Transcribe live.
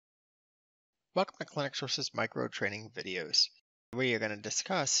Welcome to ClinicSource's micro training videos. We are going to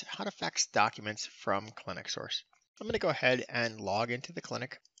discuss how to fax documents from ClinicSource. I'm going to go ahead and log into the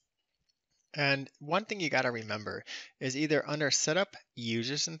clinic. And one thing you got to remember is either under Setup,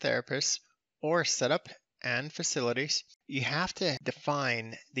 Users and Therapists, or Setup and Facilities, you have to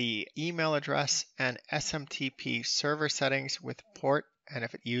define the email address and SMTP server settings with port and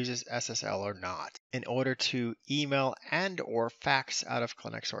if it uses SSL or not in order to email and or fax out of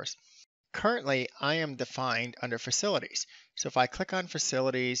ClinicSource. Currently, I am defined under Facilities. So if I click on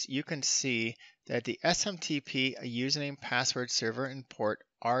Facilities, you can see that the SMTP, a username, password, server, and port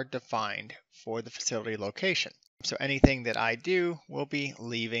are defined for the facility location. So anything that I do will be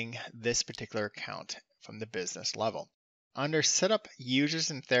leaving this particular account from the business level. Under Setup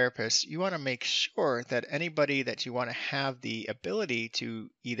Users and Therapists, you want to make sure that anybody that you want to have the ability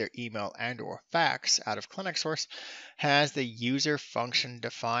to either email and or fax out of ClinicSource has the user function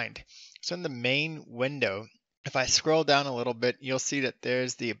defined. So in the main window, if I scroll down a little bit, you'll see that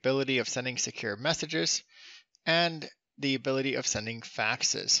there's the ability of sending secure messages and the ability of sending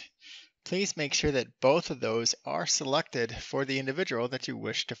faxes. Please make sure that both of those are selected for the individual that you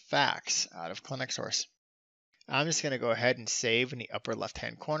wish to fax out of ClinicSource. I'm just going to go ahead and save in the upper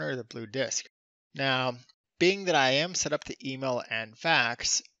left-hand corner, the blue disk. Now, being that I am set up to email and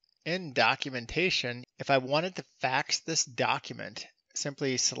fax, in documentation, if I wanted to fax this document,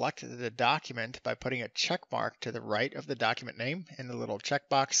 simply select the document by putting a check mark to the right of the document name in the little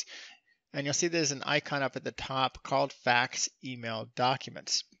checkbox, and you'll see there's an icon up at the top called Fax Email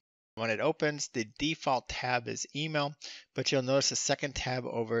Documents. When it opens, the default tab is Email, but you'll notice the second tab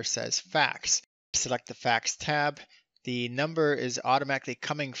over says Fax. Select the Fax tab. The number is automatically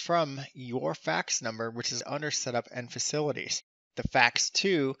coming from your fax number, which is under Setup and Facilities. The fax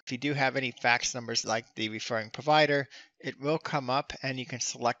to, if you do have any fax numbers like the referring provider, it will come up and you can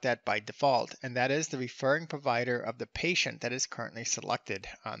select that by default. And that is the referring provider of the patient that is currently selected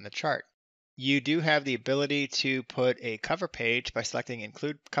on the chart. You do have the ability to put a cover page by selecting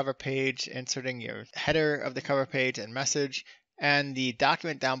Include Cover Page, inserting your header of the cover page and message, and the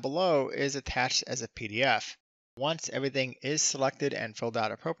document down below is attached as a PDF. Once everything is selected and filled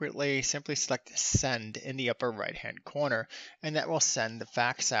out appropriately, simply select Send in the upper right-hand corner, and that will send the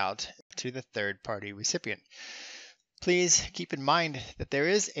fax out to the third-party recipient. Please keep in mind that there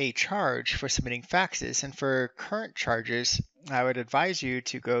is a charge for submitting faxes, and for current charges, I would advise you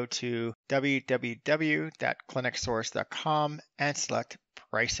to go to www.clinicsource.com and select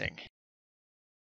Pricing.